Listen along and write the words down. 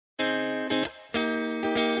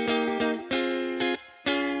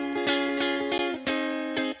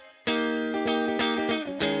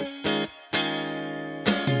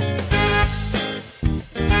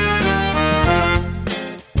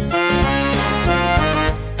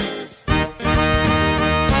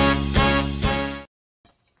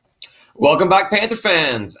Welcome back, Panther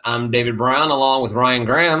fans. I'm David Brown along with Ryan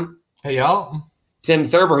Graham. Hey, y'all. Tim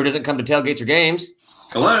Thurber, who doesn't come to tailgates or games.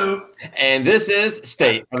 Hello. And this is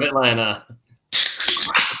State of Atlanta.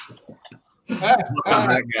 Welcome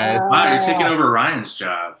back, guys. Wow, you're taking over Ryan's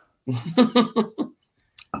job. I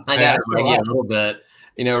got it right a little bit.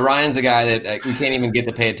 You know, Ryan's a guy that we can't even get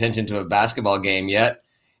to pay attention to a basketball game yet.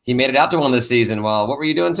 He made it out to one this season. Well, what were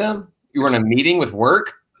you doing, Tim? You were in a meeting with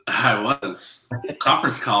work? I was.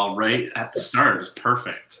 Conference call right at the start. It was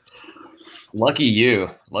perfect. Lucky you.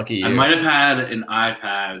 Lucky you. I might have had an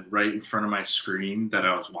iPad right in front of my screen that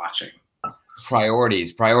I was watching.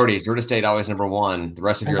 Priorities. Georgia State always number one the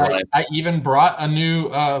rest of your life. I even brought a new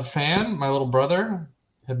fan. My little brother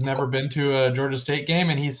had never been to a Georgia State game,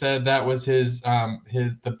 and he said that was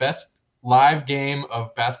the best live game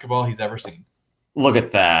of basketball he's ever seen. Look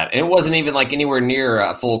at that. And it wasn't even like anywhere near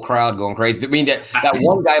a full crowd going crazy. I mean, that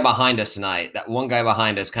one guy behind us tonight,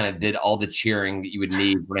 kind of did all the cheering that you would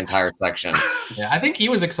need for an entire section. Yeah, I think he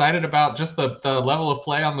was excited about just the level of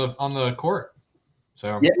play on the court.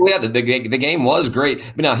 So yeah, the game was great.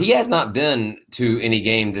 But no, he has not been to any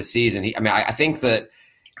game this season. I think that,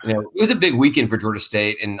 you know, it was a big weekend for Georgia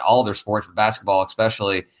State in all their sports, but basketball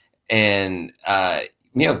especially. And,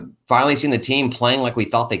 you know, finally seeing the team playing like we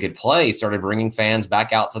thought they could play, started bringing fans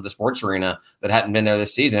back out to the sports arena that hadn't been there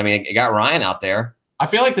this season. I mean, it got Ryan out there. I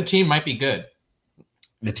feel like the team might be good.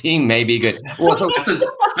 The team may be good. Well, so,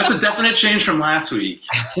 that's a definite change from last week.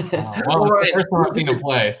 Well, it's the first time I've seen him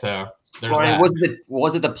play, so there's Ryan, that.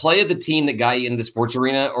 Was it the play of the team that got you into the sports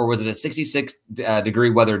arena, or was it a 66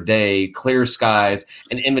 degree weather day, clear skies,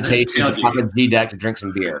 an invitation to pop a G-deck to drink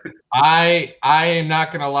some beer? I am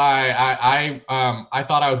not gonna lie. I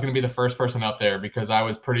thought I was gonna be the first person up there because I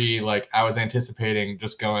was I was anticipating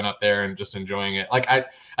just going up there and just enjoying it. Like I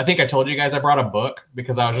think I told you guys I brought a book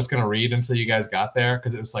because I was just gonna read until you guys got there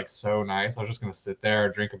because it was like so nice. I was just gonna sit there,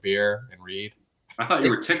 drink a beer, and read. I thought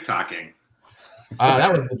you were TikToking.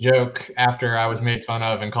 That was the joke after I was made fun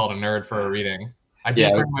of and called a nerd for a reading. I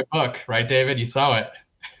did bring my book, right, David? You saw it.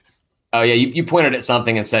 Oh, yeah. You pointed at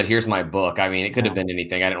something and said, here's my book. I mean, it could have been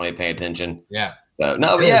anything. I didn't really pay attention. Yeah. So,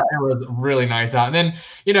 no, but yeah. It was really nice out. And then,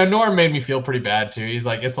 you know, Norm made me feel pretty bad, too. He's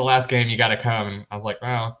like, it's the last game. You got to come. And I was like,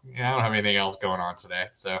 well, yeah, I don't have anything else going on today.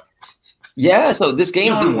 So, yeah. So this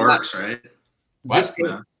game. No one works, right?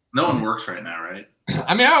 No one works right now, right?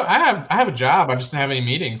 I mean, I have a job. I just don't have any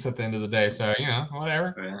meetings at the end of the day. So, you know,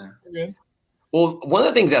 whatever. Yeah. We're good. Well, one of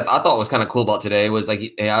the things that I thought was kind of cool about today was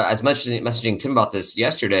like, I was messaging Tim about this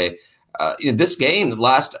yesterday. You know, this game, the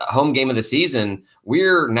last home game of the season,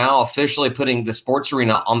 we're now officially putting the sports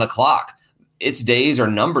arena on the clock. Its days are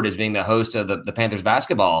numbered as being the host of the Panthers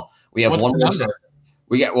basketball. We have one number.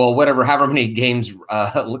 We got however many games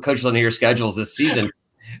Coach Lanier schedules this season.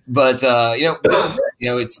 But you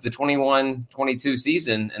know, it's the 21-22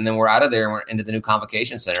 season, and then we're out of there and we're into the new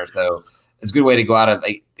Convocation Center. So it's a good way to go out of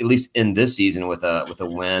at least in this season with a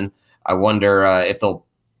win. I wonder if they'll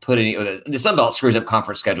put any. The Sun Belt screws up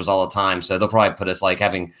conference schedules all the time, so they'll probably put us like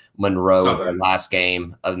having Monroe the last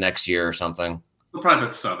game of next year or something. They'll probably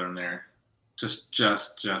put Southern there, just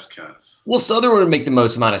cause. Well, Southern would make the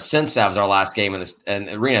most amount of sense to have as our last game in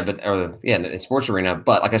the arena, in the sports arena.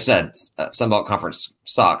 But like I said, Sun Belt Conference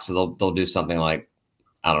sucks, so they'll do something like,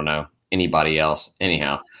 I don't know, anybody else.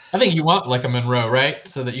 Anyhow, I think you want like a Monroe, right?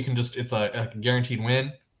 So that you can it's a guaranteed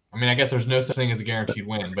win. I mean, I guess there's no such thing as a guaranteed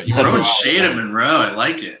win, but you want shade of Monroe. I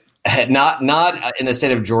like it. Not in the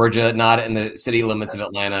state of Georgia, not in the city limits of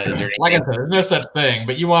Atlanta. Is there like I said, there's no such thing,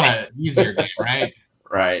 but you want an easier game, right?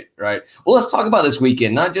 Right. Well, let's talk about this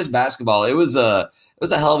weekend. Not just basketball. It was a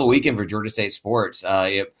hell of a weekend for Georgia State sports.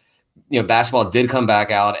 You know, basketball did come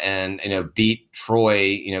back out and beat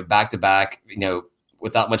Troy, back to back,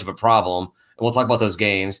 without much of a problem. And we'll talk about those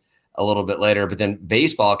games a little bit later. But then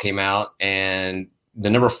baseball came out, and the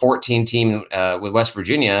number 14 team with West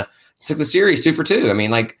Virginia took the series 2-2. I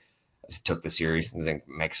mean, like, took the series doesn't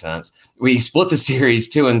make sense. We split the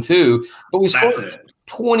series 2-2, but we scored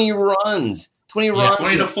 20 runs. 20 runs.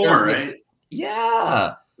 20-4, right?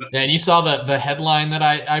 Yeah. And you saw the headline that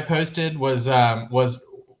I posted was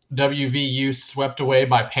WVU swept away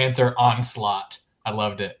by Panther onslaught. I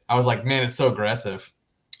loved it. I was like, man, it's so aggressive.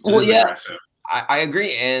 Well, yeah, aggressive. I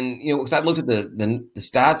agree. And, because I looked at the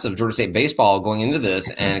stats of Georgia State baseball going into this,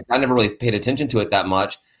 and I never really paid attention to it that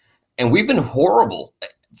much. And we've been horrible.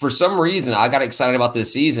 For some reason, I got excited about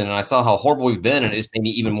this season, and I saw how horrible we've been, and it just made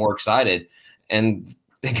me even more excited. And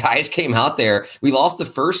the guys came out there. We lost the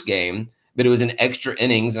first game, but it was in extra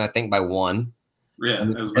innings, and I think by one. Yeah.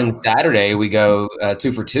 And Saturday we go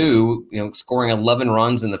 2-2, scoring 11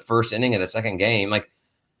 runs in the first inning of the second game. Like,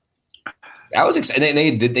 I was excited.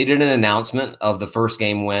 They did an announcement of the first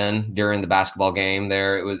game win during the basketball game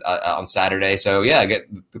there. It was on Saturday. So, yeah, get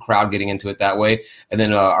the crowd getting into it that way. And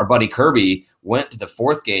then our buddy Kirby went to the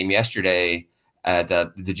fourth game yesterday at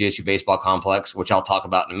the GSU baseball complex, which I'll talk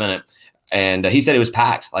about in a minute. And he said it was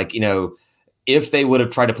packed. Like, if they would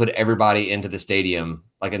have tried to put everybody into the stadium,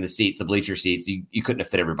 like in the seats, the bleacher seats, you couldn't have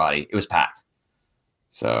fit everybody. It was packed.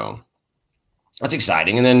 So that's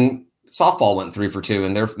exciting. And then softball went 3 for 2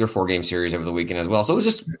 in their 4-game series over the weekend as well. So it was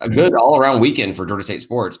just a good all-around weekend for Georgia State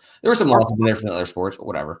sports. There were some losses in there from the other sports, but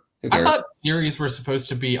whatever. I thought series were supposed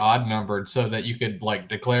to be odd-numbered so that you could,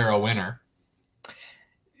 declare a winner.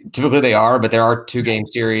 Typically they are, but there are 2-game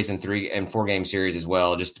series and 3 and 4-game series as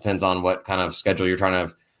well. It just depends on what kind of schedule you're trying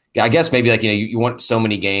to – I guess maybe you want so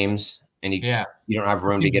many games and you don't have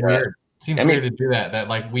room to get weird. It seems weird to do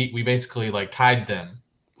that we basically tied them.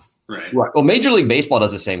 Right. Well, Major League Baseball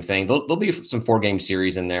does the same thing. There'll be some 4-game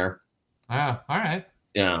series in there. Ah, all right.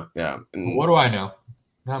 Yeah. And what do I know?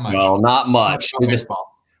 Not much. Well, not much.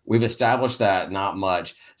 We've established that, not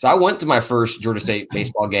much. So I went to my first Georgia State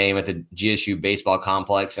baseball game at the GSU baseball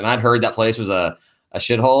complex, and I'd heard that place was a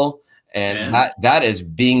shithole, and that is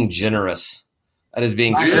being generous. That is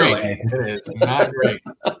being really? It is not great.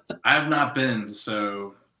 I have not been,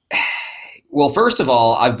 so. Well, first of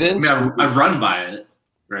all, I've been. I've run by it,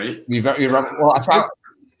 right? You've run. Well,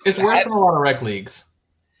 it's worse than a lot of rec leagues.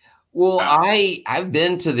 Well, I've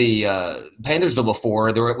been to the Panthersville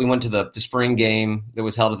before. We went to the spring game that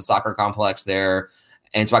was held at the soccer complex there,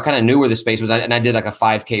 and so I kind of knew where the space was. And I did a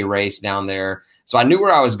 5K race down there, so I knew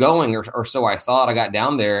where I was going, or so I thought. I got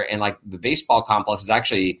down there, and the baseball complex is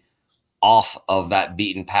actually off of that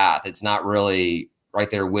beaten path. It's not really right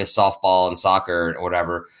there with softball and soccer or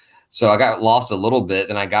whatever. So I got lost a little bit.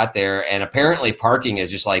 Then I got there, and apparently parking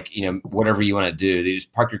is just whatever you want to do. They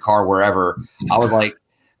just park your car wherever. I was like.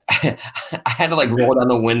 I had to roll down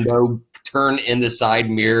the window, turn in the side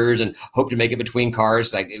mirrors, and hope to make it between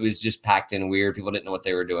cars. It was just packed in weird. People didn't know what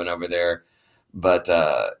they were doing over there. But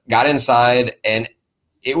got inside, and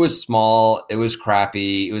it was small. It was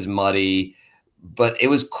crappy. It was muddy, but it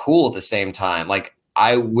was cool at the same time.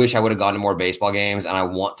 I wish I would have gone to more baseball games, and I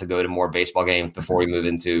want to go to more baseball games before we move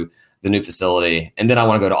into the new facility. And then I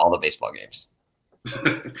want to go to all the baseball games.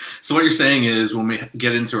 So what you're saying is when we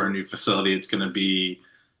get into our new facility, it's going to be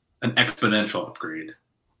an exponential upgrade.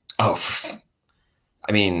 Oh,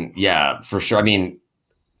 yeah, for sure.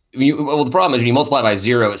 The problem is when you multiply by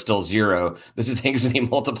 0, it's still 0. This is going to be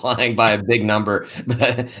multiplying by a big number.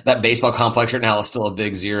 That baseball complex right now is still a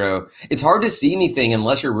big 0. It's hard to see anything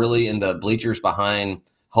unless you're really in the bleachers behind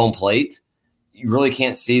home plate. You really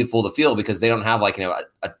can't see the field because they don't have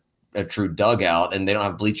a true dugout, and they don't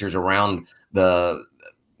have bleachers around the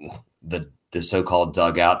so-called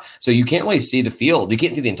dugout. So you can't really see the field. You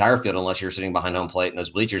can't see the entire field unless you're sitting behind home plate in those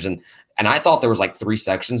bleachers. And I thought there was 3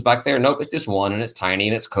 sections back there. Nope, it's just one, and it's tiny,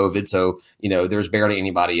 and it's COVID. So, there's barely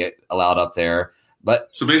anybody allowed up there. But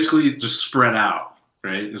so basically just spread out,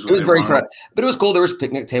 right? It was very spread, but it was cool. There was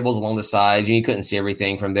picnic tables along the sides, and you couldn't see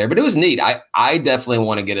everything from there, but it was neat. I definitely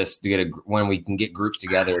want to get when we can get groups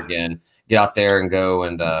together again, get out there and go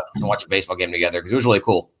and watch a baseball game together, because it was really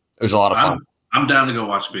cool. It was a lot of fun. I'm down to go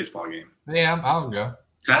watch a baseball game. Yeah, I'll go.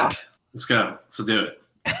 Zach, let's go. Let's do it.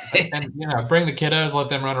 And bring the kiddos, let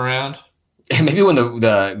them run around. Maybe when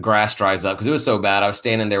the grass dries up, because it was so bad. I was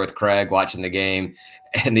standing there with Craig watching the game,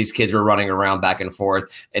 and these kids were running around back and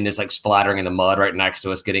forth and just splattering in the mud right next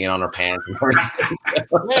to us, getting it on our pants.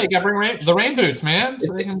 Yeah, you got to bring the rain boots, man,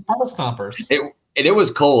 so they can puddle stompers. It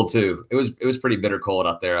was cold too. It was pretty bitter cold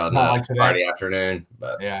out there on Friday afternoon.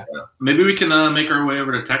 But yeah, maybe we can make our way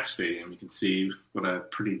over to Tech Stadium. You can see what a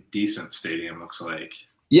pretty decent stadium looks like.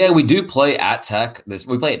 Yeah, we do play at Tech.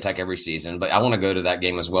 We play at Tech every season, but I want to go to that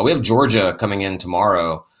game as well. We have Georgia coming in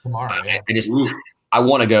tomorrow. Yeah. I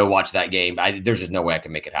want to go watch that game. There's just no way I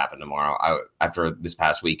can make it happen tomorrow. After this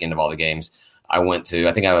past weekend of all the games I went to,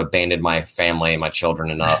 I think I've abandoned my family and my children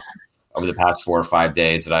enough over the past 4 or 5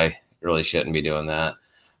 days that I really shouldn't be doing that.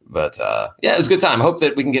 But yeah, it was a good time. I hope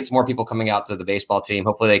that we can get some more people coming out to the baseball team.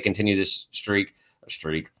 Hopefully they continue this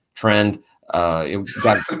trend. Got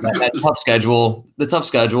that tough schedule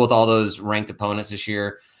with all those ranked opponents this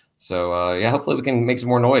year. So yeah, hopefully we can make some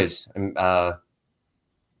more noise and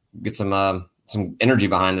get some energy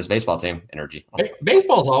behind this baseball team. Energy.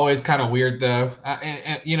 Baseball's always kind of weird though,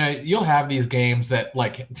 and you'll have these games that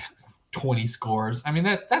 20 scores. I mean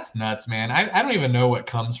that's nuts, man. I don't even know what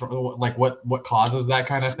comes from what causes that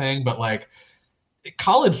kind of thing, but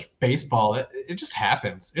college baseball, it just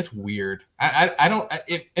happens. It's weird. I don't.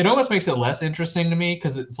 It almost makes it less interesting to me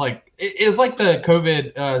because it's like it's like the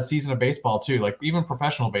COVID season of baseball too. Like even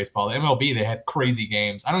professional baseball, the MLB, they had crazy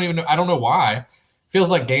games. I don't even know. I don't know why.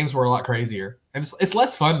 Feels like games were a lot crazier, and it's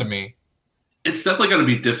less fun to me. It's definitely going to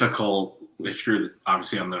be difficult if you're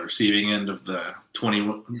obviously on the receiving end of the 20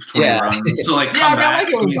 runs to like come back. I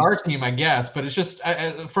like it with our team, I guess, but it's just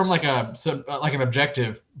from like an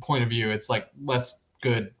objective point of view, it's like less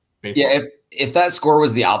good baseball. Yeah, if that score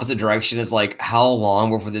was the opposite direction, it's like how long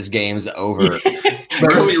before this game's over?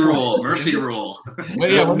 Mercy rule.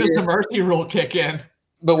 But yeah, when does the mercy rule kick in?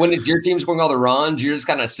 But when it's your team scoring all the runs, you're just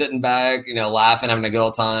kind of sitting back, laughing, having a good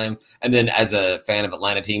old time. And then as a fan of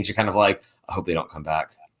Atlanta teams, you're kind of like, I hope they don't come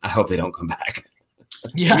back.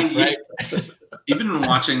 Yeah, right. Even when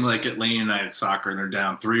watching like Atlanta United soccer and they're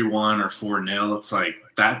down 3-1 or 4-0, it's like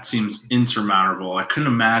that seems insurmountable. I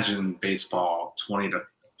couldn't imagine baseball 20-4.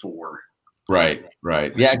 Right.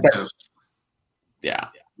 Yeah. Yeah.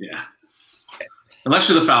 Unless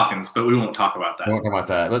you're the Falcons, but we won't talk about that. We won't talk about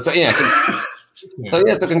that. But so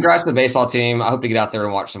congrats to the baseball team. I hope to get out there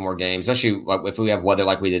and watch some more games, especially if we have weather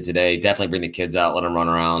like we did today. Definitely bring the kids out, let them run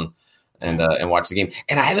around. And watch the game.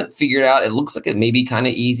 And I haven't figured out. It looks like it may be kind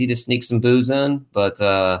of easy to sneak some booze in, but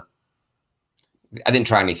I didn't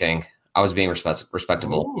try anything. I was being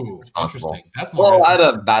respectable, responsible. Well, I had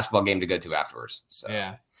a basketball game to go to afterwards. So.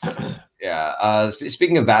 Yeah.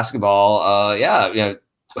 Speaking of basketball,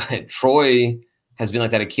 Troy has been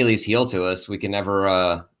like that Achilles heel to us. We can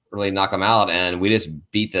never really knock them out, and we just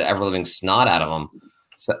beat the ever living snot out of them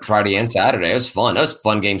Friday and Saturday. It was fun. Those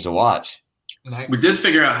fun games to watch. Nice. We did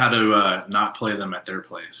figure out how to not play them at their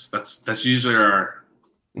place. That's usually our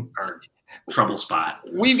trouble spot.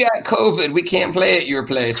 We've got COVID. We can't play at your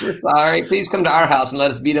place. We're sorry. Please come to our house and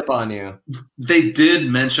let us beat up on you. They did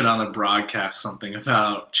mention on the broadcast something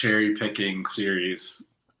about cherry picking series.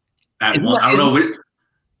 I don't know.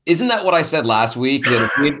 Isn't that what I said last week?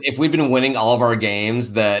 That if we'd been winning all of our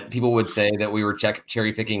games, that people would say that we were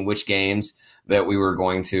cherry picking which games that we were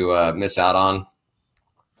going to miss out on.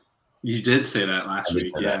 You did say that last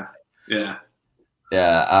week, yeah.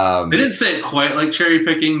 Yeah. They didn't say it quite like cherry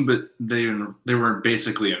picking, but they were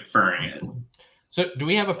basically inferring it. So, do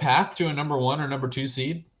we have a path to a number 1 or number 2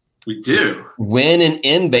 seed? We do. Win and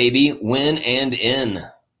in, baby. Win and in.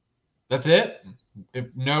 That's it.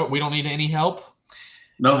 We don't need any help.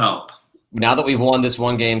 No help. Now that we've won this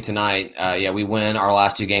one game tonight, we win our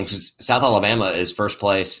last 2 games. South Alabama is first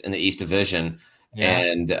place in the East Division,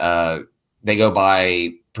 and they go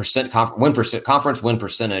by conference win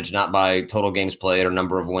percentage, not by total games played or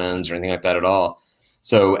number of wins or anything like that at all.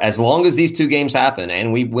 So as long as these 2 games happen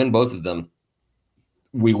and we win both of them,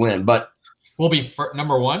 we win. But we'll be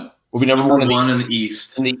number 1. We'll be number one in the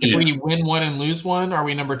East. If we win 1 and lose 1, are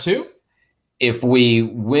we number 2? If we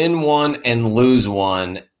win 1 and lose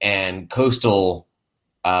 1, and Coastal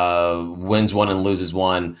wins 1 and loses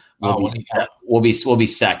 1, we'll be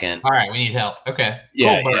second. All right, we need help. Okay.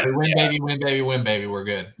 Yeah. Cool, win, baby. We're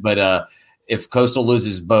good. But if Coastal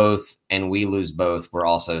loses both and we lose both, we're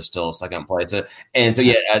also still second place.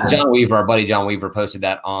 John Weaver, our buddy John Weaver, posted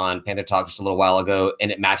that on Panther Talk just a little while ago,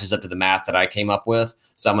 and it matches up to the math that I came up with.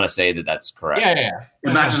 So I'm going to say that that's correct. Yeah.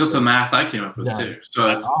 It matches up to the math I came up with too. So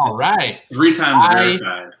that's all right. 3 times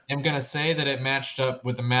verified. I'm going to say that it matched up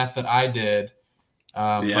with the math that I did.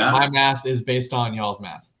 But my math is based on y'all's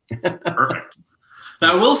math. Perfect.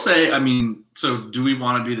 Now I will say, so do we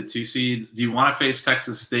want to be the 2 seed? Do you want to face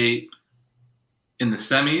Texas State in the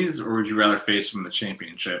semis, or would you rather face them in the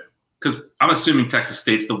championship? Because I'm assuming Texas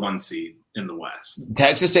State's the 1 seed in the West.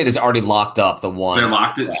 Texas State has already locked up the 1. They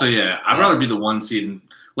locked it. So I'd rather be the 1 seed and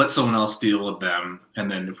let someone else deal with them.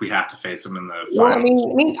 And then if we have to face them in the finals.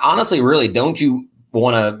 Well, honestly, really, don't you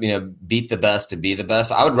want to, beat the best to be the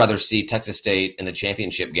best? I would rather see Texas State in the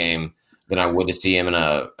championship game than I would to see him in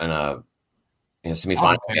a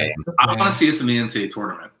semifinal game. I want to see us in the NCAA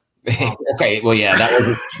tournament. Okay, well, yeah,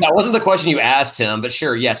 that wasn't the question you asked him, but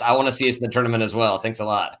sure, yes, I want to see us in the tournament as well. Thanks a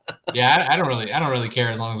lot. Yeah, I don't really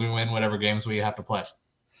care as long as we win whatever games we have to play.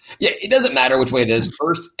 Yeah, it doesn't matter which way it is.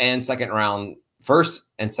 First and second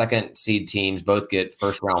seed teams both get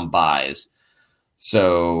first round buys.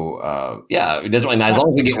 So it doesn't really matter as long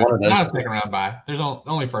as we get one of those. Not a second round bye. There's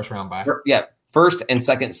only first round bye. Yeah, first and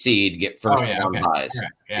second seed get first round buys.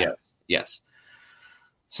 Right. Yes.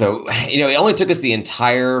 So, it only took us the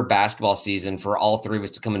entire basketball season for all 3 of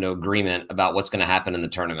us to come into agreement about what's going to happen in the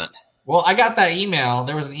tournament. Well, I got that email.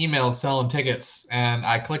 There was an email selling tickets, and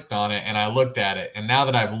I clicked on it, and I looked at it. And now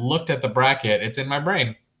that I've looked at the bracket, it's in my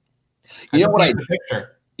brain.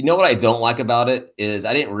 You know what I don't like about it is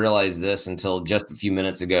I didn't realize this until just a few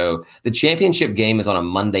minutes ago. The championship game is on a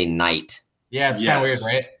Monday night. Yeah, it's kind of weird,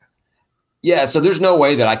 right? Yeah, so there's no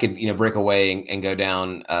way that I could, break away and go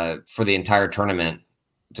down for the entire tournament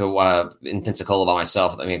to in Pensacola by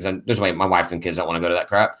myself. I mean, there's my wife and kids don't want to go to that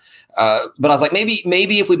crap. But I was like,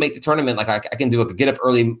 maybe if we make the tournament, like I can do get up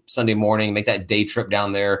early Sunday morning, make that day trip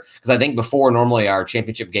down there. Because I think before normally our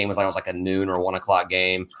championship game was like a noon or 1 o'clock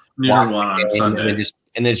game. Noon or 1 on Sunday.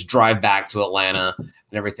 And then just drive back to Atlanta and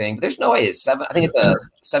everything. But there's no way it's 7. I think it's a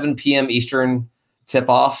 7 p.m. Eastern tip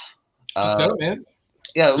off. Man.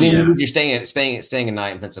 Yeah, I mean, you're staying a night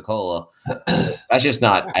in Pensacola. That's just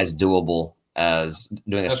not as doable as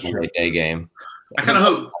doing a Sunday day game. I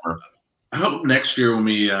hope next year when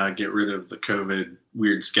we get rid of the COVID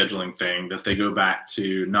weird scheduling thing that they go back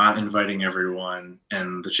to not inviting everyone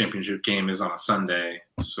and the championship game is on a Sunday,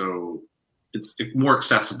 so it's more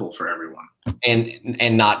accessible for everyone.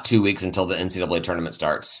 And not 2 weeks until the NCAA tournament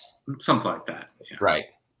starts. Something like that. Yeah.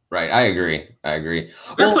 Right. I agree.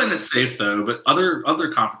 They're playing it safe though, but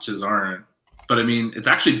other conferences aren't. But I mean, it's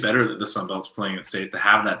actually better that the Sun Belt's playing it safe to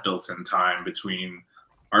have that built-in time between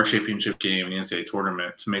our championship game and the NCAA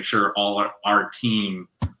tournament to make sure all our team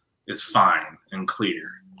is fine and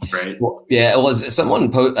clear, right? Well, yeah, it was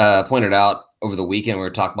someone pointed out over the weekend we were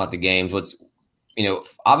talking about the games.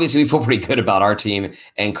 Obviously we feel pretty good about our team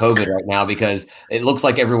and COVID right now because it looks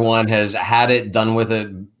like everyone has had it, done with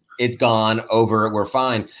it. It's gone, over, we're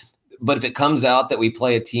fine. But if it comes out that we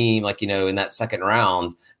play a team in that second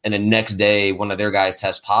round and the next day one of their guys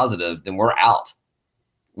tests positive, then we're out.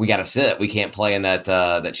 We got to sit. We can't play in that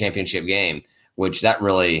championship game, which that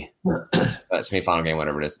really that semifinal game,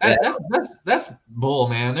 whatever it is. That's bull,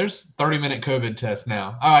 man. There's 30-minute COVID tests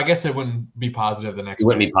now. Oh, I guess it wouldn't be positive the next. It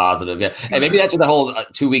wouldn't be positive, yeah. And maybe that's what the whole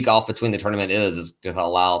 2 week off between the tournament is to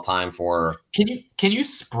allow time for. Can you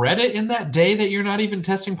spread it in that day that you're not even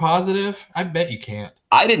testing positive? I bet you can't.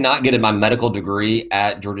 I did not get my medical degree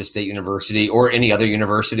at Georgia State University or any other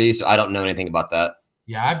university, so I don't know anything about that.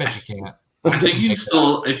 Yeah, I bet you can't. I think you can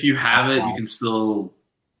still, if you have it, you can still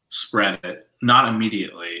spread it. Not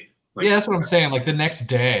immediately. Yeah, that's what I'm saying. Like the next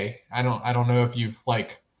day, I don't know if you've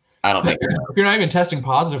I don't think if you're not even testing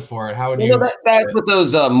positive for it. How would you? That's what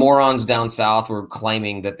those morons down south were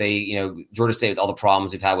claiming that they, Georgia State with all the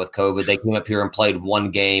problems we've had with COVID, they came up here and played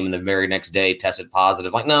one game and the very next day tested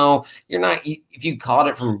positive. Like, no, you're not. If you caught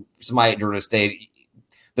it from somebody at Georgia State,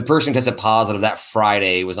 the person who tested positive that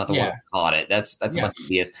Friday was not the one who caught it. That's a bunch of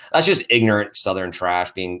BS. That's just ignorant Southern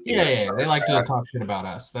trash being. They like to talk shit about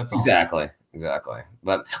us. That's all. Exactly.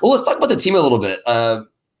 But let's talk about the team a little bit.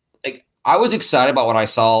 I was excited about what I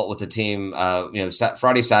saw with the team.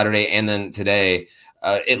 Friday, Saturday, and then today.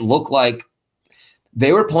 It looked like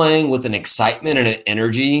they were playing with an excitement and an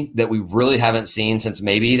energy that we really haven't seen since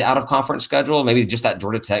maybe the out of conference schedule, maybe just that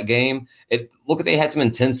Georgia Tech game. It looked like they had some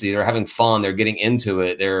intensity. They're having fun. They're getting into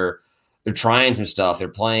it. They're trying some stuff. They're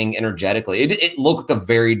playing energetically. It looked like a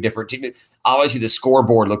very different team. Obviously, the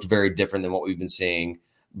scoreboard looked very different than what we've been seeing,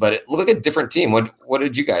 but it looked like a different team. What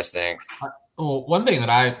did you guys think? Well, one thing that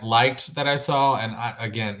I liked that I saw, and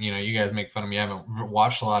you guys make fun of me. I haven't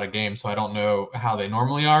watched a lot of games, so I don't know how they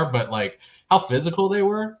normally are, but how physical they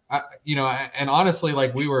were, and honestly,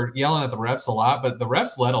 we were yelling at the refs a lot, but the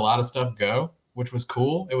refs let a lot of stuff go, which was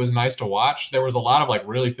cool. It was nice to watch. There was a lot of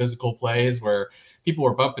really physical plays where people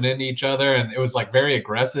were bumping into each other, and it was very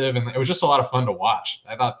aggressive, and it was just a lot of fun to watch.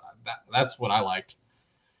 I thought that's what I liked.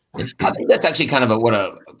 I think that's actually kind of what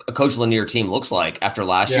a Coach Lanier team looks like after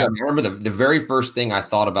last year. I remember the very first thing I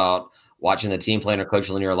thought about watching the team playing under Coach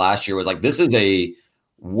Lanier last year was this is a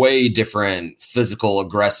way different physical,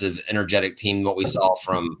 aggressive, energetic team than what we saw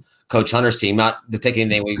from Coach Hunter's team. Not to take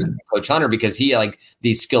anything away from Coach Hunter, because he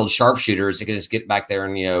these skilled sharpshooters that can just get back there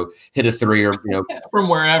and hit a three or from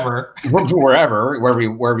wherever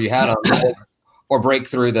you had them, or break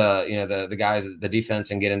through the guys, the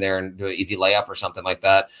defense, and get in there and do an easy layup or something like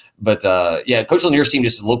that. But Coach Lanier's team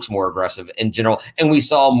just looks more aggressive in general, and we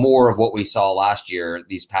saw more of what we saw last year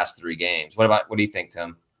these past 3 games. What do you think,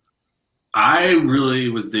 Tim? I really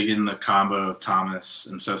was digging the combo of Thomas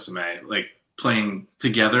and Sosame, playing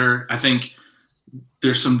together. I think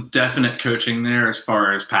there's some definite coaching there as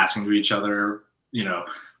far as passing to each other.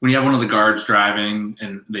 When you have one of the guards driving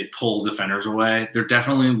and they pull defenders away, they're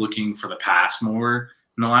definitely looking for the pass more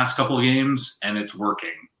in the last couple of games, and it's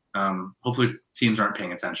working. Hopefully teams aren't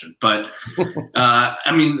paying attention. But,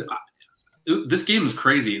 this game is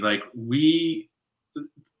crazy.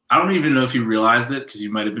 I don't even know if you realized it because you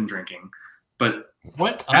might have been drinking, but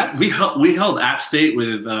we held App State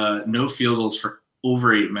with no field goals for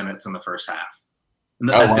over 8 minutes in the first half. And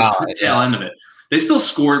the tail end of it. They still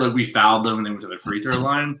scored, like we fouled them and they went to the free throw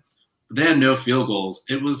line. But they had no field goals.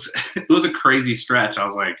 It was a crazy stretch. I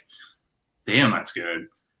was like, damn, that's good.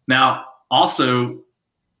 Now, also,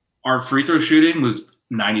 our free throw shooting was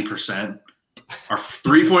 90%. Our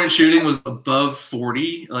 3-point shooting was above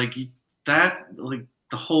 40. Like that, like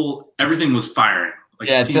everything was firing. Like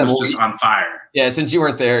the team was just on fire. Yeah, since you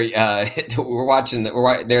weren't there,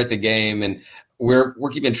 we're there at the game, and we're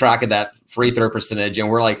keeping track of that free throw percentage, and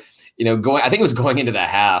we're like, I think it was going into the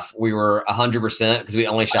half, we were 100% because we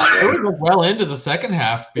only shot. It was well into the second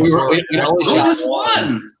half. We only shot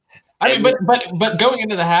one. I mean, but going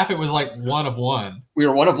into the half, it was like 1 of 1. We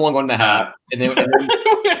were 1 of 1 going to the half, and then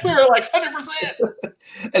we were like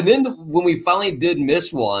 100%. And then when we finally did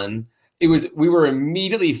miss one, we were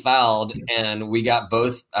immediately fouled, and we got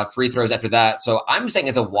both free throws after that. So I'm saying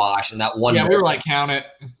it's a wash, and that one. Yeah, we were like, count it.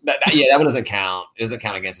 That one doesn't count. It doesn't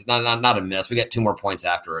count against us. Not a miss. We got 2 more points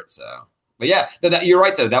after it. So, but yeah, you're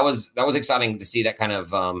right though. That was exciting to see that kind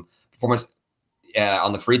of performance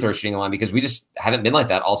on the free throw shooting line, because we just haven't been like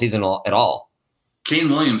that all season at all.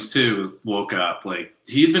 Kane Williams too woke up. Like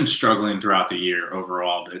he'd been struggling throughout the year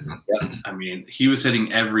overall, but I mean, he was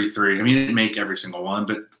hitting every three. I mean, he didn't make every single one,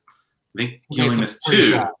 but I think he only missed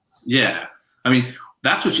 2. Shots. Yeah. I mean,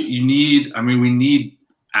 that's what you need. I mean, we need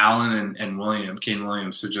Allen and Kane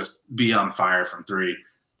Williams to just be on fire from 3.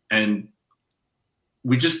 And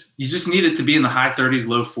you just need it to be in the high 30s,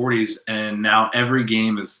 low 40s. And now every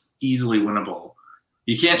game is easily winnable.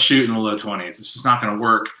 You can't shoot in the low 20s. It's just not going to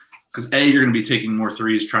work because you're going to be taking more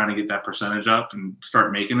threes trying to get that percentage up and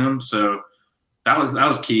start making them. So that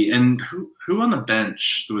was key. And who on the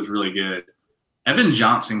bench was really good? Evan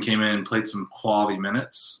Johnson came in and played some quality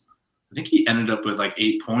minutes. I think he ended up with like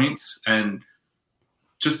 8 points, and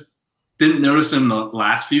just didn't notice him the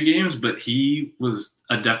last few games, but he was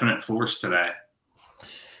a definite force today.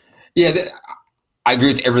 Yeah, I agree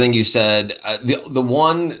with everything you said. The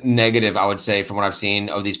one negative I would say from what I've seen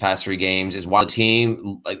of these past 3 games is while the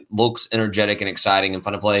team looks energetic and exciting and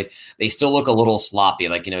fun to play, they still look a little sloppy.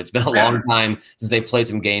 It's been a long time since they've played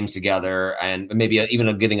some games together, and maybe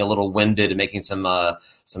even getting a little winded and making some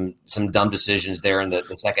dumb decisions there in the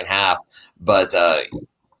second half. But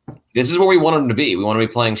this is where we want them to be. We want to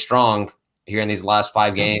be playing strong here in these last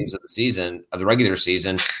 5 games of the season, of the regular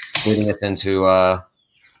season, leading us into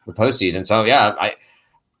the postseason. So yeah,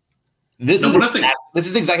 this is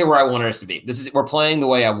exactly where I wanted us to be. We're playing the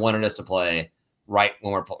way I wanted us to play right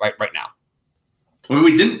now. Well,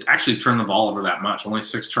 we didn't actually turn the ball over that much. Only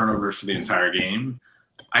 6 turnovers for the entire game.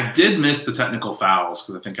 I did miss the technical fouls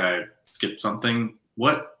because I think I skipped something.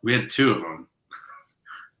 We had 2 of them.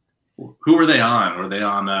 Who were they on? Were they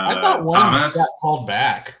on I thought one Thomas? Got called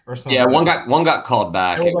back or something. Yeah, one got called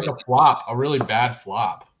back. It was like a flop, a really bad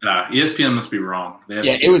flop. ESPN must be wrong.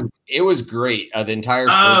 It was great. The entire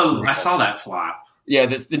I saw that flop. Yeah,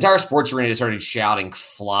 the entire sports arena just started shouting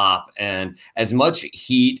flop, and as much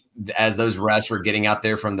heat as those refs were getting out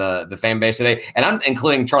there from the fan base today, and I'm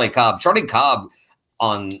including Charlie Cobb. Charlie Cobb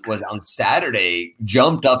on Saturday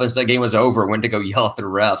jumped up as the game was over, went to go yell at the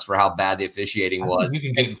refs for how bad the officiating was. You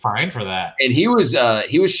can get fined for that. And he was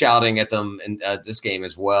shouting at them in this game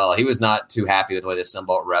as well. He was not too happy with the way the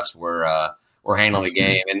Sunbelt refs were handling the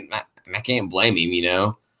game, and I can't blame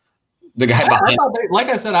him. The guy behind.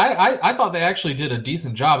 I thought they actually did a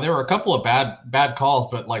decent job. There were a couple of bad calls,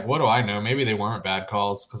 but what do I know? Maybe they weren't bad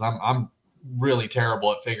calls because I'm really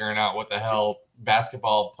terrible at figuring out what the hell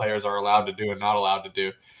basketball players are allowed to do and not allowed to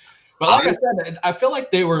do. But like I said, I feel like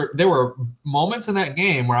there were moments in that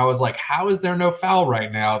game where I was like, how is there no foul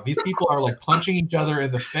right now? These people are punching each other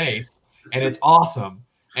in the face, and it's awesome.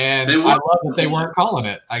 And I love that they weren't calling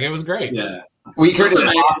it. It was great. Yeah. We created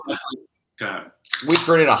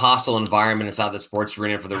a hostile environment inside the sports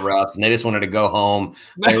arena for the refs, and they just wanted to go home.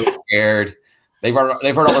 They were scared. They've heard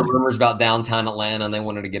all the rumors about downtown Atlanta, and they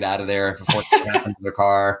wanted to get out of there before they got into their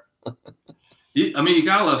car. You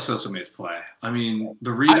gotta love Sosame's play.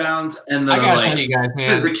 The rebounds and the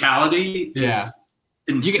physicality is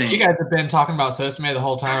insane. You guys have been talking about Sosame the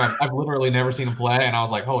whole time. I've literally never seen him play, and I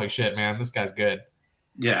was like, holy shit, man, this guy's good.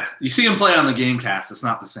 Yeah, you see him play on the GameCast. It's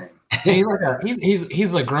not the same.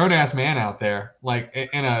 He's a grown ass man out there,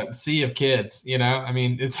 in a sea of kids.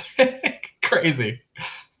 It's crazy.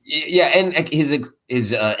 Yeah, and his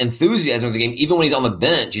enthusiasm for the game, even when he's on the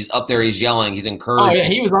bench, he's up there, he's yelling, he's encouraging. Oh yeah,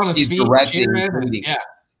 he was on his feet, directing. Yeah,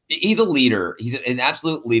 he's a leader. He's an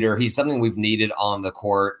absolute leader. He's something we've needed on the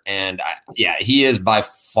court, and he is by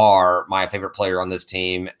far my favorite player on this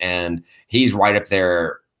team, and he's right up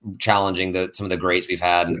there challenging some of the greats we've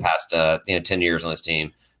had in the past 10 years on this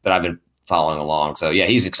team that I've been following along. So yeah,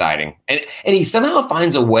 he's exciting, and he somehow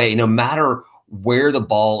finds a way, no matter where the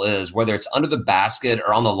ball is, whether it's under the basket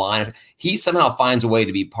or on the line. He somehow finds a way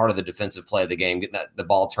to be part of the defensive play of the game, getting the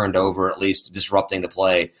ball turned over, at least disrupting the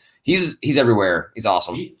play. He's everywhere. He's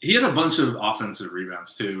awesome. He had a bunch of offensive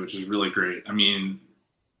rebounds too, which is really great. I mean,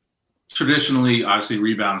 traditionally, obviously,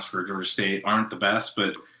 rebounds for Georgia State aren't the best,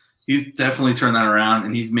 but he's definitely turned that around,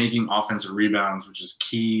 and he's making offensive rebounds, which is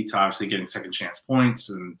key to obviously getting second chance points.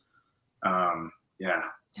 And yeah,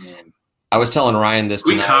 I mean, I was telling Ryan this.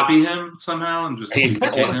 We copy him somehow and just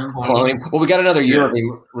clone him. Well, we got another year of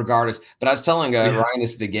him regardless. But I was telling Ryan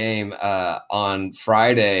this at the game on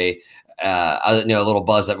Friday. I a little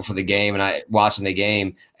buzz up before the game, and I watching the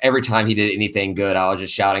game. Every time he did anything good, I was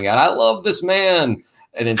just shouting out, "I love this man!"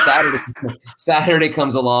 And then Saturday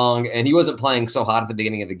comes along, and he wasn't playing so hot at the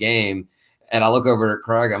beginning of the game. And I look over at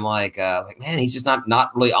Craig. I'm like, man, he's just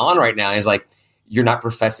not really on right now. He's like, "You're not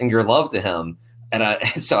professing your love to him." And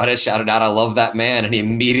so I just shouted out, "I love that man." And he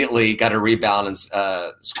immediately got a rebound and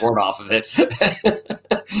scored off of it.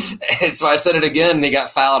 And so I said it again, and he got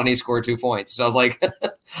fouled, and he scored 2 points. So I was like,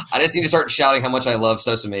 I just need to start shouting how much I love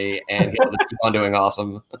Sosami, and he'll just keep on doing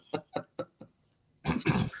awesome.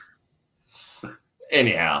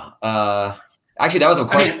 Anyhow, actually, that was a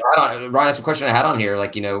question. Ryan, that's a question I had on here.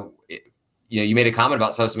 Like, you made a comment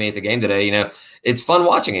about Sosami at the game today. It's fun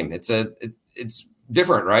watching him. It's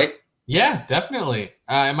different, right? Yeah, definitely.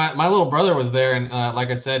 My little brother was there, and like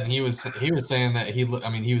I said, he was saying that he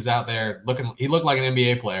was out there looking. He looked like an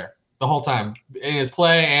NBA player the whole time in his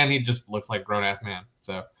play, and he just looks like a grown ass man.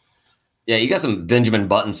 So. Yeah, you got some Benjamin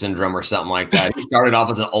Button syndrome or something like that. He started off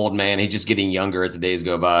as an old man. He's just getting younger as the days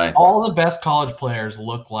go by. All the best college players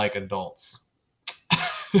look like adults.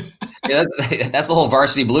 Yeah, that's the whole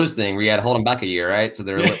Varsity Blues thing where you had to hold them back a year, right? So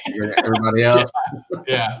they're everybody else.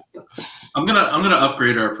 Yeah. I'm gonna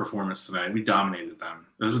upgrade our performance tonight. We dominated them.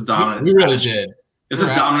 It was a dominant. We really did. It's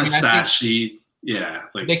a dominant stat sheet. Yeah,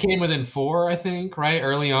 like they came within 4, I think, right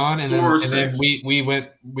early on, and then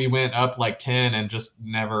we went up like 10 and just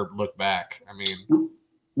never looked back. I mean,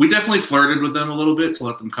 we definitely flirted with them a little bit to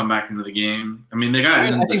let them come back into the game. I mean, they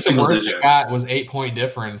got in the single digits. I think the worst they got was 8-point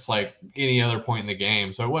difference, like any other point in the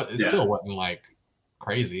game. So it still wasn't like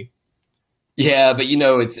crazy. Yeah, but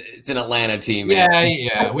it's an Atlanta team. Man.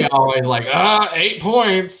 Yeah. We always like 8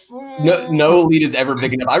 points. No lead is ever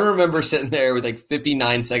big enough. I remember sitting there with like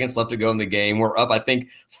 59 seconds left to go in the game. We're up, I think,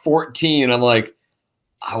 14, and I'm like,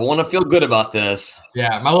 I want to feel good about this.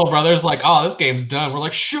 Yeah, my little brother's like, "Oh, this game's done." We're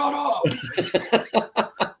like, "Shut up!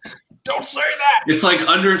 Don't say that." It's like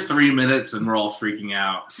under 3 minutes, and we're all freaking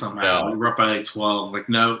out somehow. Yeah. We're up by like 12. Like,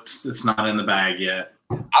 no, it's not in the bag yet.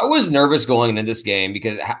 I was nervous going into this game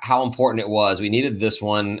because how important it was. We needed this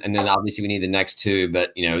one, and then obviously we need the next two.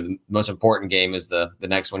 But the most important game is the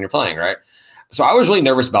next one you're playing, right? So I was really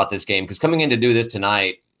nervous about this game because coming in to do this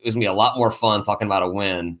tonight, it was gonna be a lot more fun talking about a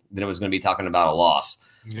win than it was gonna be talking about a loss.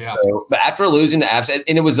 Yeah. So, but after losing to App State,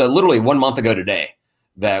 and it was literally 1 month ago today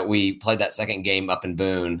that we played that second game up in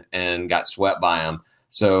Boone and got swept by them.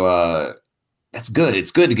 So that's good.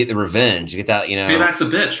 It's good to get the revenge. You get that, Payback's a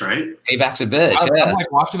bitch, right? Payback's a bitch. I'm like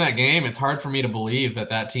watching that game. It's hard for me to believe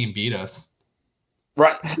that team beat us.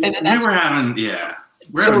 Right. And we're having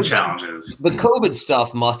challenges. The COVID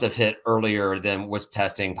stuff must have hit earlier than was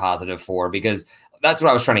testing positive for, because that's what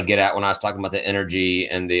I was trying to get at when I was talking about the energy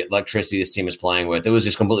and the electricity this team is playing with. It was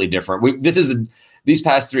just completely different. These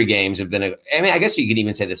past 3 games have been I guess you could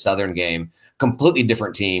even say the Southern game, completely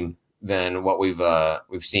different team than what we've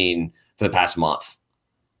seen for the past month.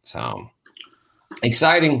 So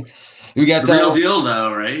exciting. We got the real deal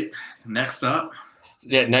though, right? Next up.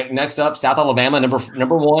 Yeah, next up, South Alabama, number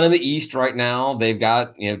 1 in the East right now. They've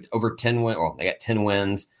got over 10 wins. Well, they got 10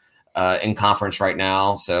 wins in conference right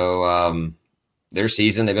now. So their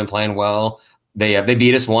season, they've been playing well. They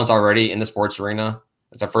beat us once already in the sports arena.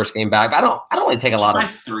 It's our first game back. I don't really take a lot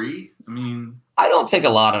of 3. I mean, I don't take a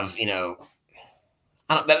lot of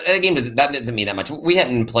that game doesn't mean that much. We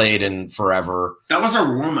hadn't played in forever. That was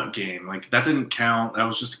our warm-up game. Like, that didn't count. That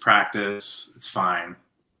was just practice. It's fine.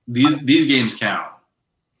 These games count.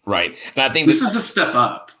 Right. And I think this is a step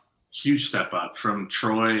up. Huge step up from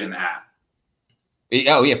Troy and App.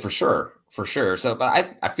 Oh, yeah, for sure. For sure. So,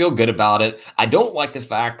 but I feel good about it. I don't like the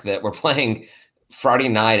fact that we're playing Friday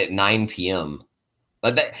night at 9 p.m.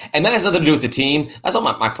 And that has nothing to do with the team. That's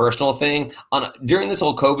not my personal thing. During this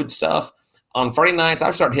whole COVID stuff, on Friday nights,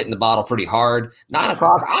 I've started hitting the bottle pretty hard. 9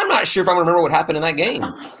 o'clock, I'm not sure if I'm going to remember what happened in that game.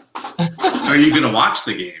 Are you going to watch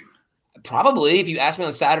the game? Probably. If you ask me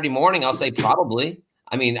on Saturday morning, I'll say probably.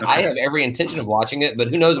 I mean, okay. I have every intention of watching it, but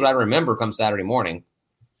who knows what I remember come Saturday morning.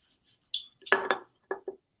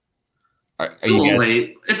 It's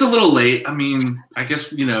a little late. I mean, I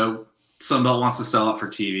guess, Sunbelt wants to sell it for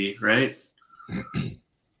TV, right?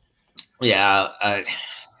 Yeah.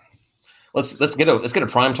 Let's get a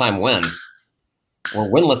primetime win. We're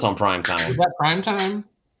winless on primetime. Is that primetime?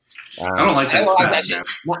 I don't like that stat.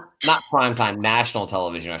 Not primetime, national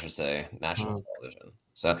television, I should say. National television.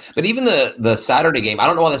 So, but even the Saturday game, I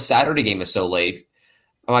don't know why the Saturday game is so late.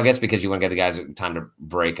 Well, I guess because you want to get the guys time to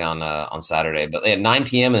break on Saturday. But they had 9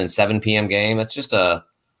 p.m. and then 7 p.m. game. That's just that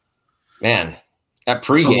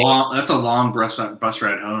pregame. That's a long bus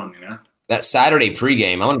ride home, you know? That Saturday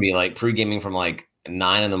pregame, I'm going to be like pregaming from like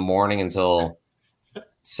 9 in the morning until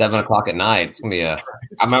 7 o'clock at night. It's going to be I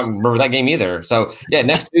don't remember that game either. So, yeah,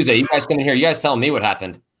 next Tuesday, you guys come in here. You guys tell me what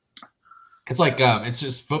happened. It's like it's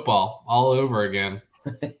just football all over again.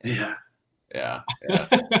 Yeah.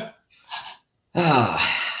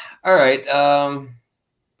 All right.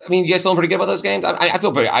 I mean, you guys feeling pretty good about those games? I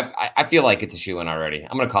feel pretty. I feel like it's a shoe-in already.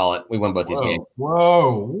 I'm going to call it. We won both these games.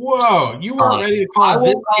 Whoa! You weren't ready to call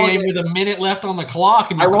this game with a minute left on the clock,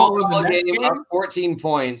 and you're calling the next game up 14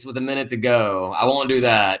 points with a minute to go. I won't do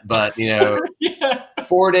that. But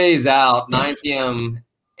 4 days out, 9 p.m.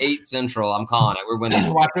 8 Central. I'm calling it. We're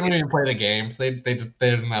winning. Watch them even play the games. They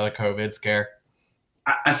didn't have a COVID scare.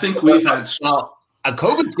 I think we've had a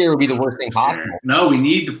COVID scare would be the worst thing possible. No, we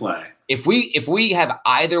need to play. If we have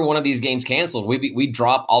either one of these games canceled, we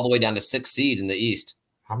drop all the way down to 6th seed in the East.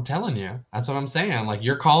 I'm telling you, that's what I'm saying. Like,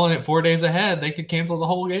 you're calling it 4 days ahead. They could cancel the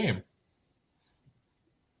whole game.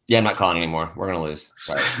 Yeah, I'm not calling anymore. We're gonna lose.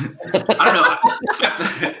 Sorry. I don't know.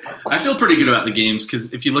 I feel pretty good about the games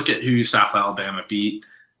because if you look at who South Alabama beat,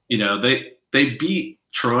 they beat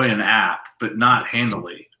Troy and App, but not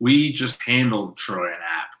handily. We just handled Troy and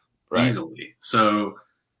App easily. So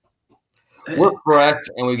we're correct,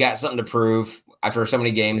 and we got something to prove. After so many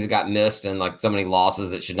games that got missed and like so many losses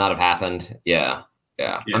that should not have happened. Yeah.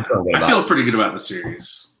 I feel pretty good about the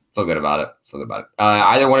series. Feel good about it.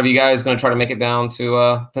 Either one of you guys going to try to make it down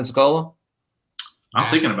to Pensacola? I'm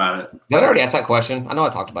thinking about it. Did I already ask that question? I know I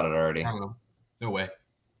talked about it already. I don't know. No way.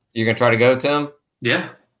 You're going to try to go, Tim? Yeah.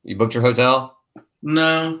 You booked your hotel?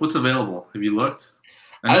 No. What's available? Have you looked?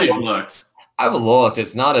 I know you've looked. I've looked.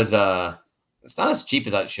 It's not as cheap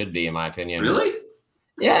as it should be, in my opinion. Really?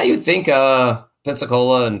 Yeah, you'd think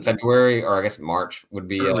Pensacola in February, or I guess March would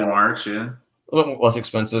be early March, yeah. A little less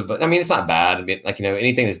expensive, but I mean, it's not bad. I mean,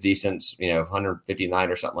 anything that's decent, 159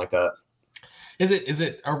 or something like that. Is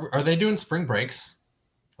it? Are they doing spring breaks?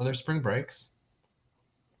 Are there spring breaks?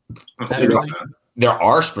 There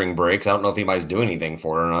are spring breaks. I don't know if anybody's doing anything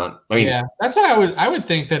for it or not. I mean, yeah, that's what I would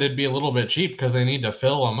think that it'd be a little bit cheap because they need to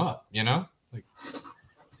fill them up. Like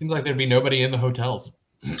seems like there'd be nobody in the hotels.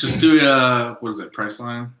 Just do what is it,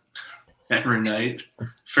 Priceline every night?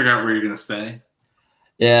 Figure out where you're gonna stay.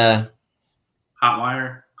 Yeah.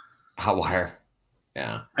 Hotwire.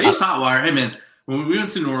 Yeah. I use Hotwire. Hey man, when we went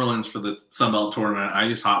to New Orleans for the Sunbelt tournament, I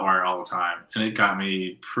used Hotwire all the time, and it got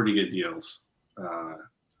me pretty good deals.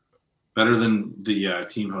 Better than the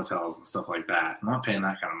team hotels and stuff like that. I'm not paying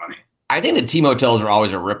that kind of money. I think the team hotels are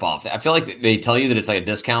always a ripoff. I feel like they tell you that it's like a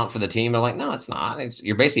discount for the team. I'm like, no, it's not.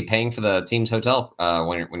 You're basically paying for the team's hotel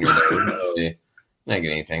when you're there. You're not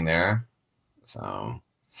getting anything there. So,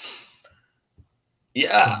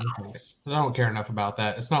 yeah. I don't care enough about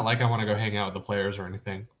that. It's not like I want to go hang out with the players or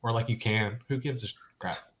anything. Or like you can. Who gives a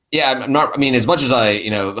crap? Yeah, I'm not. I mean, as much as I,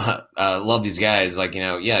 love these guys, like,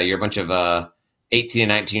 you're a bunch of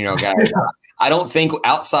 18 and 19-year-old guys. I don't think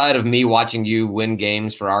outside of me watching you win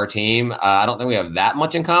games for our team, I don't think we have that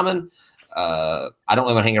much in common. I don't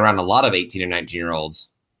really want to hang around a lot of 18 and 19-year-olds.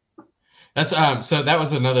 That's so that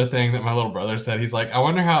was another thing that my little brother said. He's like, I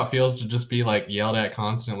wonder how it feels to just be like yelled at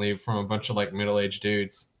constantly from a bunch of like middle-aged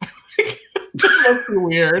dudes. It must be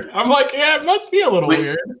weird. I'm like, yeah, it must be a little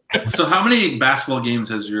weird. So how many basketball games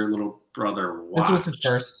has your little brother watched? This was his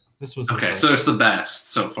first. Okay, so it's the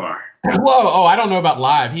best so far. Whoa! Oh, I don't know about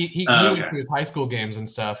live. He went to his high school games and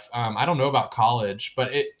stuff. I don't know about college,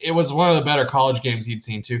 but it was one of the better college games he'd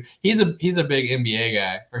seen too. He's a big NBA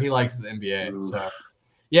guy, or he likes the NBA. Ooh. So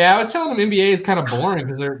yeah, I was telling him NBA is kind of boring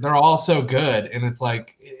because they're all so good, and it's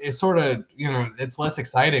like it's sort of it's less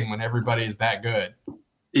exciting when everybody's that good.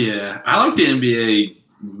 Yeah, I liked the NBA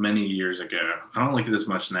many years ago. I don't like it as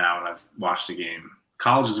much now when I've watched a game.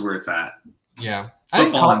 College is where it's at. Yeah.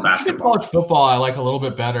 Football and basketball. College football I like a little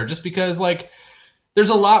bit better just because like there's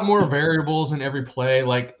a lot more variables in every play.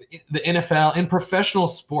 Like the NFL in professional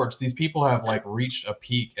sports, these people have like reached a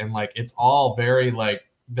peak and like it's all very like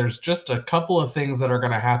there's just a couple of things that are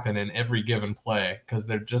going to happen in every given play because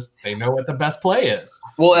they know what the best play is.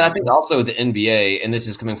 Well, and I think also with the NBA, and this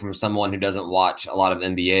is coming from someone who doesn't watch a lot of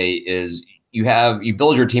NBA, is you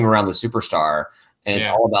build your team around the superstar. and it's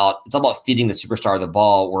all about feeding the superstar the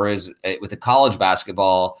ball. Whereas with the college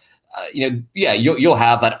basketball, you'll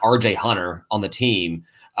have that RJ Hunter on the team,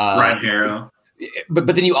 Brian Harrow. But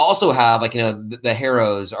then you also have the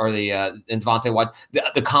Harrows or the and Devontae White,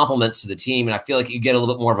 the compliments to the team, and I feel like you get a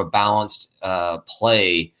little bit more of a balanced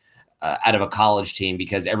play out of a college team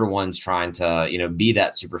because everyone's trying to be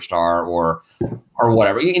that superstar or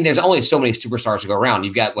whatever. I mean, there's only so many superstars to go around.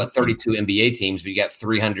 You've got 32 NBA teams, but you got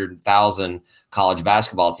 300,000 college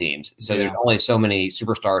basketball teams. So there's only so many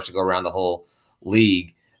superstars to go around the whole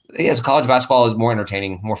league. Yes, college basketball is more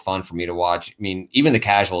entertaining, more fun for me to watch. I mean, even the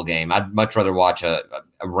casual game, I'd much rather watch a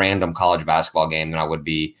random college basketball game than I would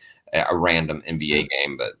be a random NBA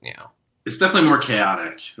game. But it's definitely more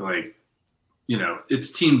chaotic. Like,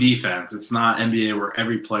 it's team defense. It's not NBA where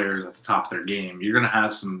every player is at the top of their game. You're going to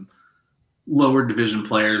have some lower division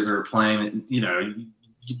players that are playing.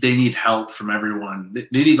 They need help from everyone. They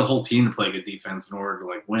need the whole team to play good defense in order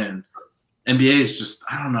to win. NBA is just,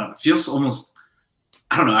 I don't know. It feels almost.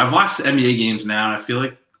 I don't know. I've watched NBA games now, and I feel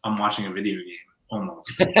like I'm watching a video game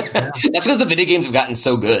almost. That's because the video games have gotten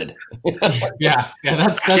so good. Yeah.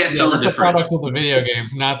 That's can't tell the difference. Product of the video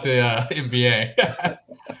games, not the NBA.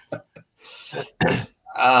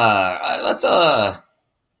 Let's.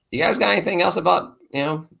 You guys got anything else about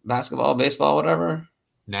basketball, baseball, whatever?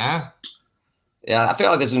 Nah. Yeah, I feel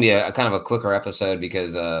like this is gonna be a kind of a quicker episode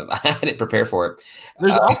because I didn't prepare for it.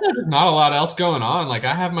 There's also just not a lot else going on. Like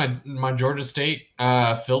I have my Georgia State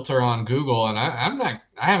filter on Google, and I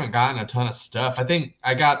haven't gotten a ton of stuff. I think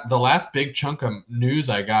I got the last big chunk of news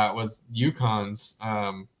I got was UConn's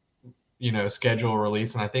schedule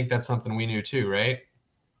release, and I think that's something we knew too, right?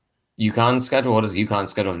 UConn schedule? What does UConn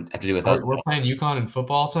schedule have to do with us? We're playing UConn in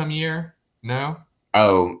football some year? No?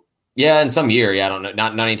 Oh, yeah, in some year. Yeah, I don't know.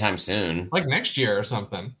 Not anytime soon. Like next year or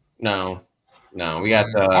something. No. We got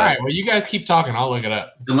all right, well, you guys keep talking. I'll look it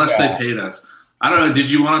up. Unless they paid us. I don't know. Did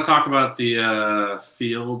you want to talk about the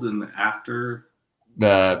field and after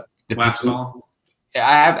the last call?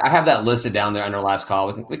 Yeah, I have that listed down there under last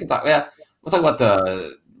call. We can talk. Yeah, we'll talk about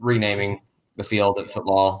the renaming the field at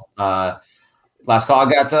football. Last call. I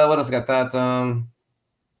got what else? I got that.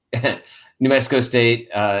 New Mexico State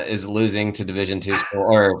is losing to Division II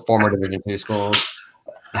school or former Division II schools.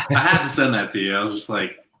 I had to send that to you. I was just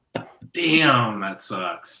like, damn, that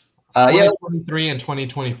sucks. 2023 and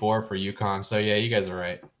 2024 for UConn. So yeah, you guys are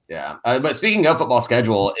right. Yeah, but speaking of football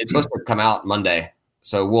schedule, it's supposed to come out Monday,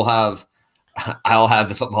 so I'll have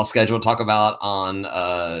the football schedule to talk about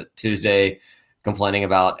on Tuesday, complaining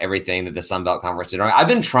about everything that the Sun Belt Conference did. I've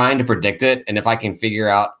been trying to predict it, and if I can figure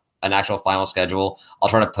out an actual final schedule, I'll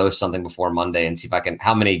try to post something before Monday and see if I can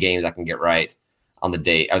how many games I can get right on the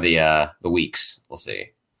date or the weeks. We'll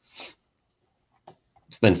see.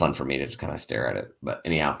 It's been fun for me to just kind of stare at it. But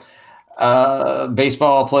anyhow,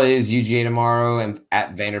 baseball plays UGA tomorrow and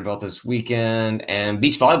at Vanderbilt this weekend, and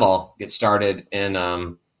beach volleyball gets started in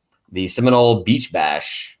the Seminole Beach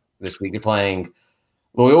Bash this week. They're playing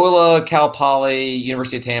Loyola, Cal Poly,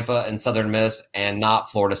 University of Tampa, and Southern Miss, and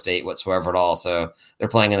not Florida State whatsoever at all. So they're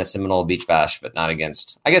playing in the Seminole Beach Bash, but not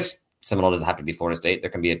against. I guess Seminole doesn't have to be Florida State.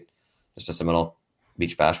 There can be just a Seminole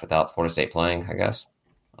Beach Bash without Florida State playing, I guess.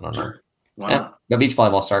 I don't know. Wow. Yeah, but beach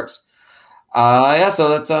volleyball starts. So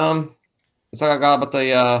that's all I got about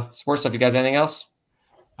the sports stuff. You guys, anything else?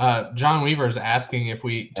 John Weaver's asking if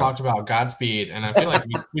we talked about Godspeed, and I feel like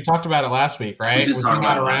we talked about it last week, right? We did talk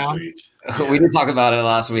about it last week. Yeah. We did talk about it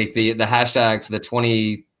last week. The hashtag for the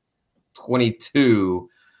 2022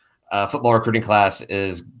 football recruiting class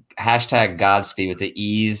is hashtag Godspeed with the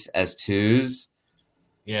E's as twos.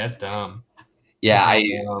 Yeah, it's dumb. Yeah,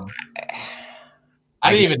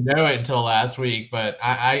 I didn't even know it until last week, but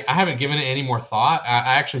I haven't given it any more thought.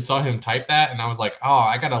 I actually saw him type that, and I was like, oh,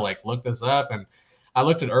 I gotta look this up. And I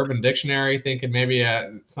looked at Urban Dictionary thinking maybe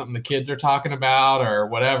something the kids are talking about or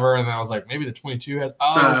whatever, and then I was like, maybe the 22 has.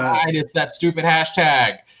 Right, it's that stupid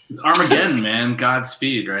hashtag. It's Armageddon, man.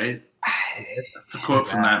 Godspeed, right? That's a quote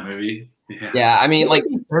from that movie. Yeah, I mean,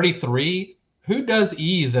 33. Who does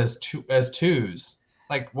E's as twos?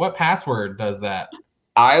 What password does that?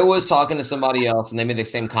 I was talking to somebody else, and they made the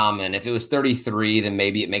same comment. If it was 33, then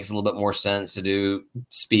maybe it makes a little bit more sense to do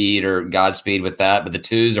speed or Godspeed with that. But the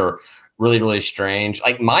twos are really, really strange.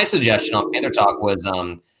 My suggestion on Panther Talk was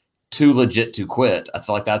too legit to quit. I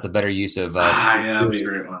feel like that's a better use of. Yeah, that'd be a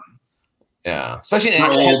great one. Yeah, especially in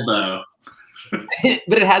old though.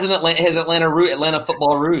 But it has Atlanta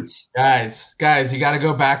football roots. Guys, you got to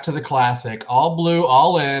go back to the classic. All blue,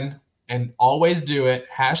 all in. And always do it.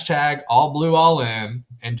 Hashtag all blue, all in,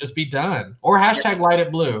 and just be done. Or hashtag light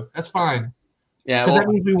it blue. That's fine. Yeah, because that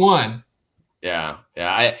means we won. Yeah.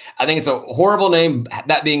 I think it's a horrible name.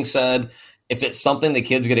 That being said, if it's something the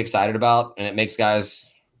kids get excited about and it makes guys,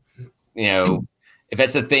 if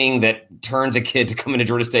it's the thing that turns a kid to come into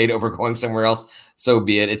Georgia State over going somewhere else, so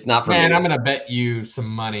be it. It's not for me. I'm going to bet you some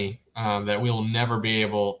money that we'll never be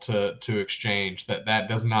able to exchange. That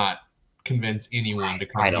does not convince anyone to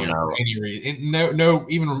come. I don't here know. For any reason. No,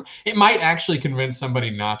 even it might actually convince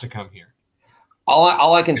somebody not to come here.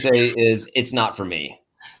 All I can say is it's not for me.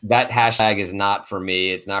 That hashtag is not for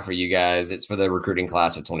me. It's not for you guys. It's for the recruiting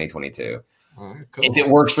class of 2022. All right, cool. If it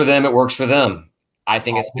works for them, it works for them. I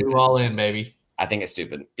think it's stupid. All in, baby. I think it's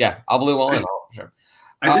stupid. Yeah, I'll blue all in. Sure.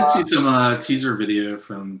 I did see some teaser video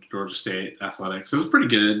from Georgia State athletics. It was pretty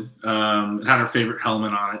good. It had our favorite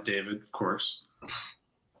helmet on it, David, of course.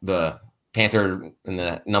 The Panther and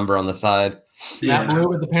the number on the side. That blue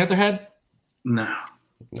with the Panther head? No,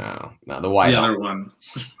 the white. The other one.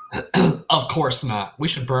 Of course not. We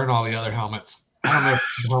should burn all the other helmets. I don't know if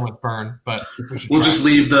the helmets burn, but we'll just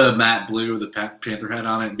leave the matte blue with the Panther head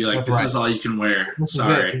on it and be like, this is all you can wear.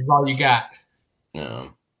 Sorry. This is all you got.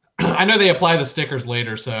 No. I know they apply the stickers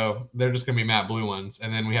later, so they're just going to be matte blue ones,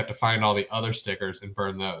 and then we have to find all the other stickers and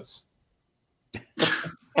burn those.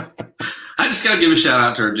 I just got to give a shout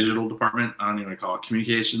out to our digital department. I don't even call it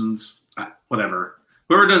communications, whatever.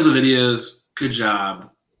 Whoever does the videos, good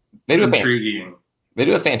job. It's intriguing. They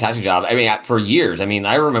do a fantastic job. I mean, for years. I mean,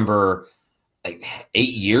 I remember like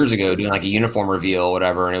 8 years ago doing like a uniform reveal or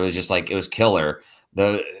whatever, and it was just like, it was killer.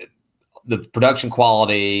 The production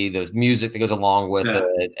quality, the music that goes along with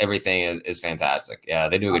it, everything is fantastic. Yeah,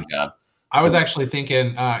 they do a good job. I was actually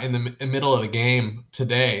thinking in the middle of the game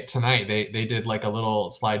tonight, they did like a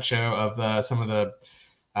little slideshow of some of the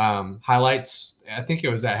highlights. I think it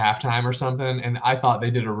was at halftime or something, and I thought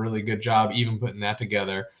they did a really good job even putting that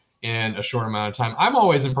together in a short amount of time. I'm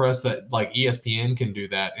always impressed that like ESPN can do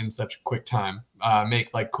that in such a quick time,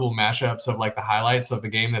 make like cool mashups of like the highlights of the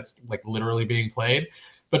game that's like literally being played.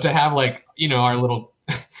 But to have like, our little,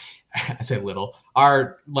 I say little,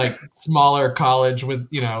 our like smaller college with,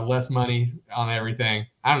 less money on everything.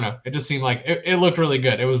 I don't know. It just seemed like it looked really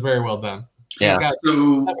good. It was very well done. Yeah.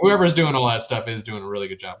 So whoever's doing all that stuff is doing a really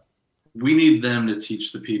good job. We need them to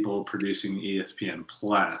teach the people producing ESPN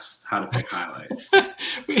Plus how to pick highlights.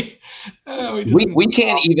 we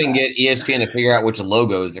can't even get ESPN to figure out which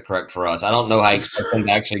logo is the correct for us. I don't know how you can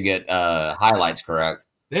actually get highlights correct.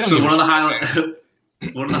 So one of the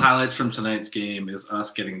highlights from tonight's game is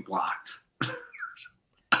us getting blocked.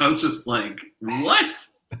 I was just like, what?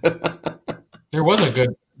 There was a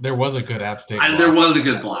good App State block. There was a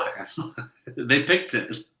good block. They picked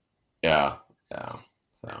it. Yeah.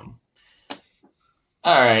 So,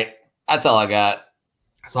 all right. That's all I got.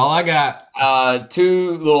 That's all I got.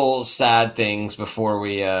 Two little sad things before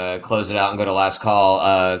we close it out and go to last call.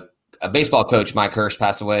 A baseball coach, Mike Hurst,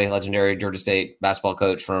 passed away, legendary Georgia State basketball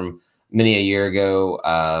coach from many a year ago,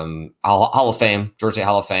 Hall of Fame, Georgia State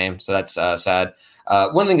Hall of Fame. So that's sad.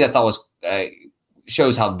 One thing that I thought was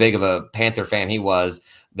shows how big of a Panther fan he was,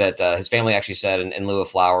 that his family actually said in lieu of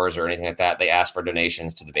flowers or anything like that, they asked for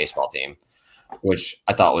donations to the baseball team, which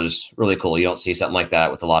I thought was really cool. You don't see something like that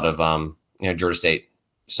with a lot of Georgia State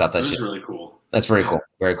stuff. That's really cool. That's very cool.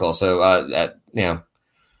 Very cool. So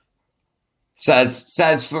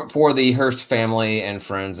sad for the Hurst family and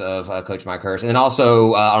friends of Coach Mike Hurst. And then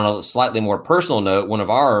also, on a slightly more personal note, one of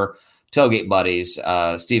our tailgate buddies,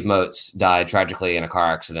 Steve Moats, died tragically in a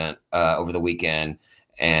car accident over the weekend.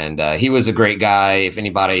 And he was a great guy. If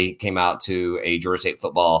anybody came out to a Georgia State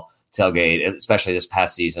football tailgate, especially this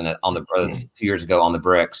past season a few years ago on the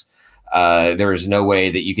Bricks, there was no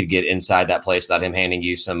way that you could get inside that place without him handing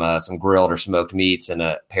you some grilled or smoked meats and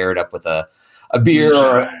pair it up with a beer moonshine,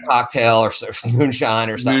 or a cocktail or moonshine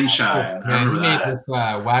or something. Moonshine. Man, he made this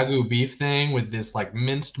Wagyu beef thing with this like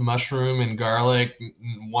minced mushroom and garlic.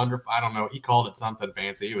 Wonderful. I don't know. He called it something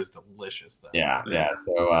fancy. It was delicious though. Yeah.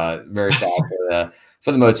 So very sad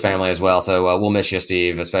for the Moats family as well. So we'll miss you,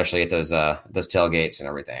 Steve, especially at those tailgates and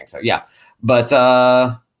everything. So yeah,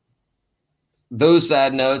 but those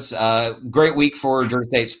sad notes. Great week for Georgia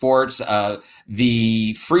State sports.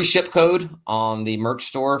 The free ship code on the merch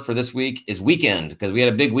store for this week is weekend, because we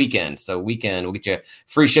had a big weekend. So weekend, we'll get you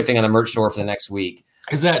free shipping on the merch store for the next week.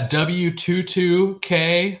 Is that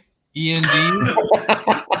W22KEND?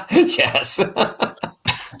 Yes.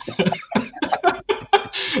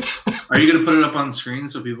 Are you going to put it up on screen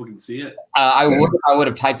so people can see it? I would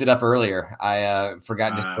have typed it up earlier. I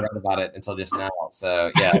forgot about it until just now.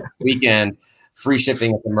 So yeah, weekend. Free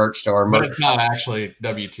shipping at the merch store. But it's not actually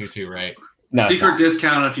W22, right? No, secret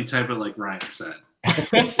discount if you type it like Ryan said.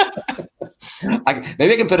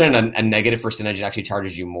 Maybe I can put in a negative percentage and actually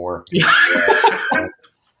charges you more.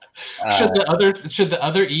 Should the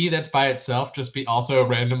other E that's by itself just be also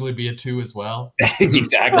randomly be a 2 as well?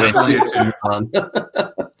 Exactly.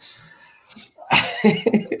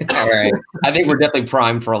 All right. I think we're definitely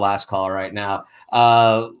primed for a last call right now.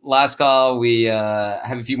 Last call, we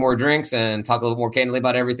have a few more drinks and talk a little more candidly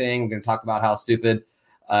about everything. We're going to talk about how stupid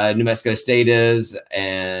New Mexico State is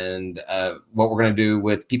and what we're going to do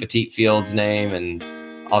with Pete Petit Field's name and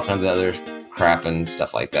all kinds of other crap and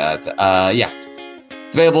stuff like that. Yeah.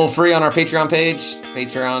 It's available free on our Patreon page,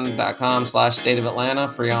 patreon.com/State of Atlanta,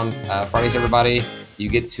 free on Fridays, everybody. You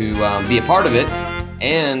get to be a part of it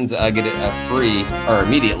and get it free or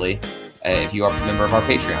immediately if you are a member of our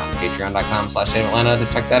Patreon, patreon.com/State of Atlanta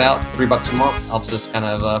to check that out. $3 a month helps us kind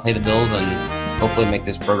of pay the bills and hopefully make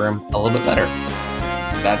this program a little bit better.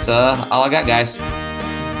 That's all I got, guys. Bye,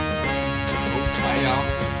 y'all.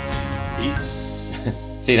 Peace.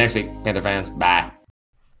 See you next week, Panther fans. Bye.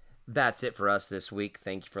 That's it for us this week.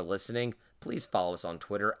 Thank you for listening. Please follow us on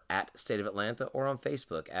Twitter @State of Atlanta or on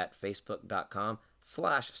Facebook at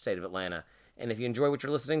facebook.com/State of Atlanta. And if you enjoy what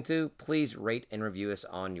you're listening to, please rate and review us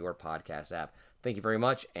on your podcast app. Thank you very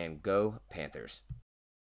much, and go Panthers.